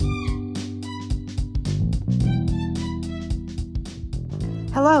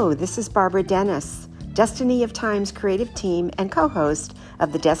Hello, this is Barbara Dennis, Destiny of Times creative team and co-host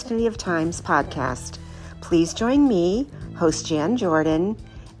of the Destiny of Times podcast. Please join me, host Jan Jordan,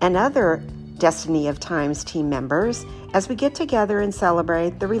 and other Destiny of Times team members as we get together and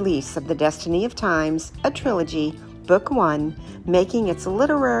celebrate the release of the Destiny of Times, a trilogy, Book 1, making its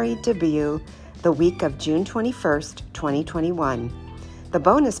literary debut the week of June 21st, 2021. The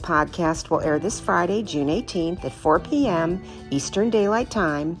bonus podcast will air this Friday, June 18th at 4 p.m. Eastern Daylight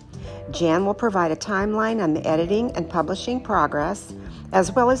Time. Jan will provide a timeline on the editing and publishing progress, as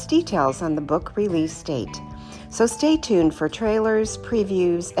well as details on the book release date. So stay tuned for trailers,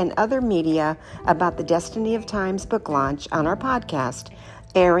 previews, and other media about the Destiny of Times book launch on our podcast,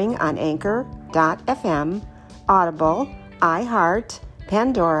 airing on Anchor.fm, Audible, iHeart,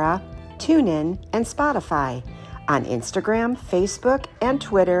 Pandora, TuneIn, and Spotify, on Instagram, Facebook, and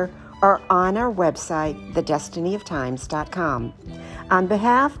Twitter, or on our website, thedestinyofttimes.com. On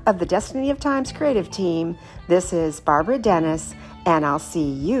behalf of the Destiny of Times creative team, this is Barbara Dennis, and I'll see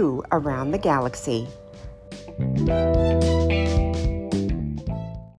you around the galaxy.